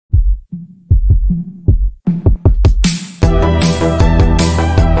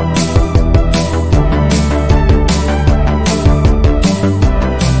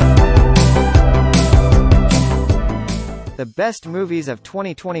best movies of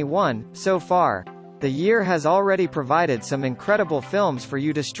 2021, so far. The year has already provided some incredible films for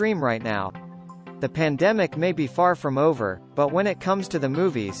you to stream right now. The pandemic may be far from over, but when it comes to the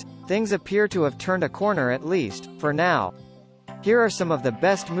movies, things appear to have turned a corner at least, for now. Here are some of the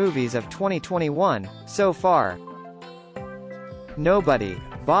best movies of 2021, so far. Nobody.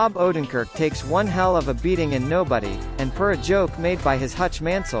 Bob Odenkirk takes one hell of a beating in Nobody, and per a joke made by his Hutch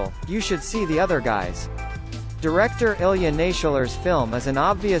Mansell, you should see the other guys. Director Ilya Naishuler's film is an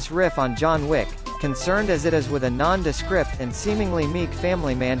obvious riff on John Wick, concerned as it is with a nondescript and seemingly meek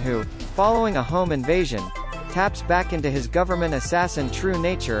family man who, following a home invasion, taps back into his government assassin true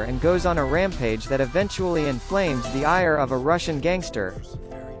nature and goes on a rampage that eventually inflames the ire of a Russian gangster.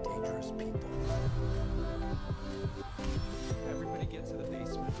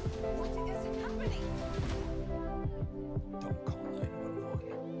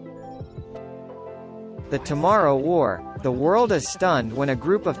 The Tomorrow War. The world is stunned when a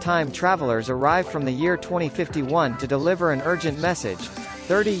group of time travelers arrive from the year 2051 to deliver an urgent message.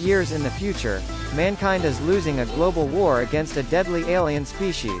 30 years in the future, mankind is losing a global war against a deadly alien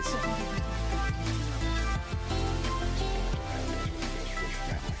species.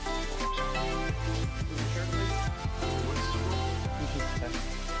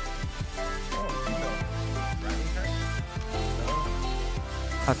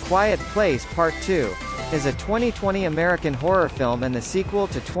 A Quiet Place Part 2 is a 2020 American horror film and the sequel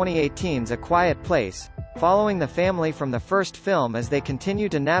to 2018's A Quiet Place, following the family from the first film as they continue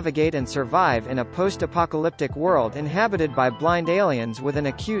to navigate and survive in a post-apocalyptic world inhabited by blind aliens with an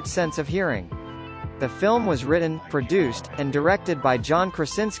acute sense of hearing. The film was written, produced, and directed by John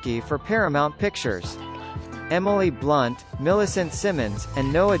Krasinski for Paramount Pictures. Emily Blunt, Millicent Simmons,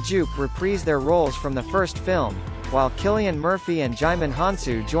 and Noah Jupe reprise their roles from the first film, while Cillian Murphy and Jaimin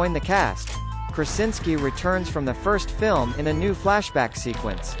Hansu join the cast. Krasinski returns from the first film in a new flashback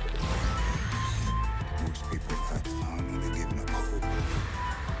sequence.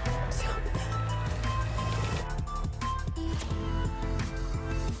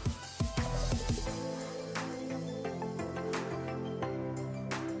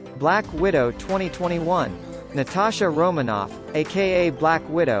 Black Widow 2021. Natasha Romanoff, aka Black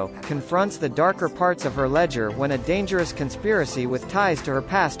Widow, confronts the darker parts of her ledger when a dangerous conspiracy with ties to her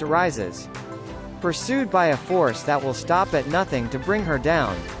past arises. Pursued by a force that will stop at nothing to bring her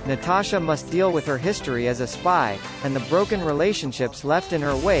down, Natasha must deal with her history as a spy, and the broken relationships left in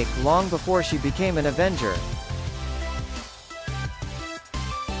her wake long before she became an Avenger.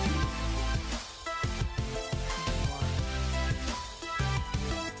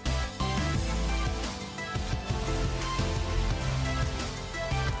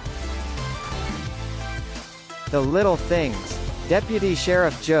 The Little Things. Deputy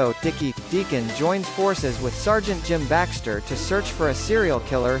Sheriff Joe "Dickie" Deacon joins forces with Sergeant Jim Baxter to search for a serial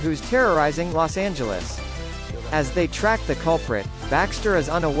killer who's terrorizing Los Angeles. As they track the culprit, Baxter is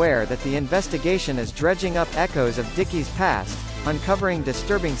unaware that the investigation is dredging up echoes of Dickie's past, uncovering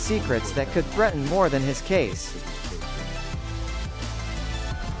disturbing secrets that could threaten more than his case.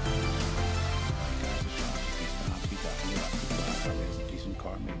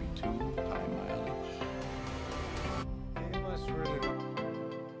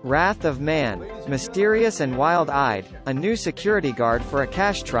 Wrath of Man. Mysterious and wild-eyed, a new security guard for a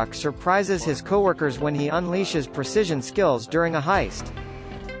cash truck surprises his coworkers when he unleashes precision skills during a heist.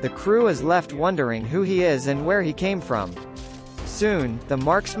 The crew is left wondering who he is and where he came from. Soon, the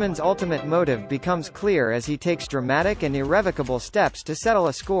marksman's ultimate motive becomes clear as he takes dramatic and irrevocable steps to settle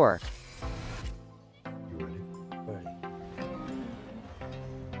a score. You ready? Ready.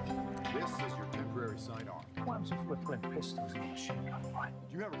 This is your temporary sidearm. Why was it with pistols and machine gun fight?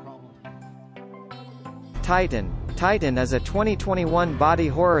 Do you have a problem? Titan. Titan is a 2021 body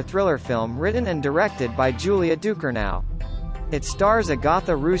horror thriller film written and directed by Julia Ducournau. It stars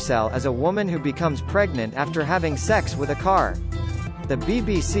Agatha Roussel as a woman who becomes pregnant after having sex with a car. The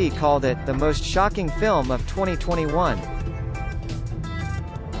BBC called it the most shocking film of 2021.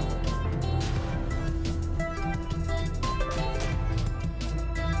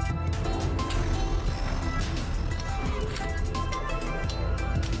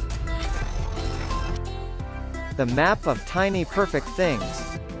 The Map of Tiny Perfect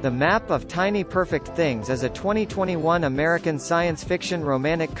Things. The Map of Tiny Perfect Things is a 2021 American science fiction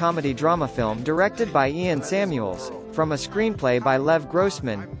romantic comedy drama film directed by Ian Samuels, from a screenplay by Lev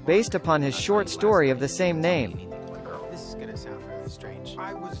Grossman, based upon his short story of the same name. This is gonna sound really strange.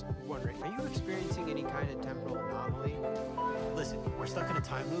 I was wondering, are you experiencing any kind of temporal anomaly? Listen, we're stuck in a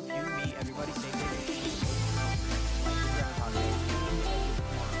time loop, you, me, everybody, same day.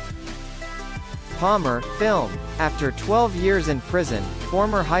 Palmer, film. After 12 years in prison,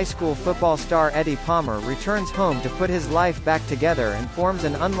 former high school football star Eddie Palmer returns home to put his life back together and forms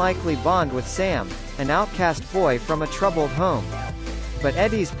an unlikely bond with Sam, an outcast boy from a troubled home. But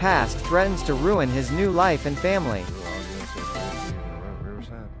Eddie's past threatens to ruin his new life and family.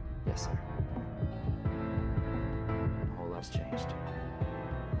 Yes, sir. A whole lot's changed.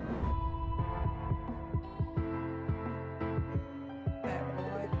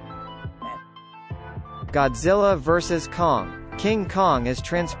 Godzilla vs. Kong. King Kong is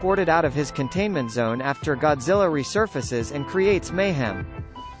transported out of his containment zone after Godzilla resurfaces and creates mayhem.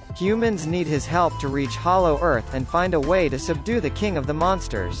 Humans need his help to reach Hollow Earth and find a way to subdue the king of the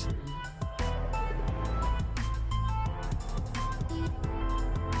monsters.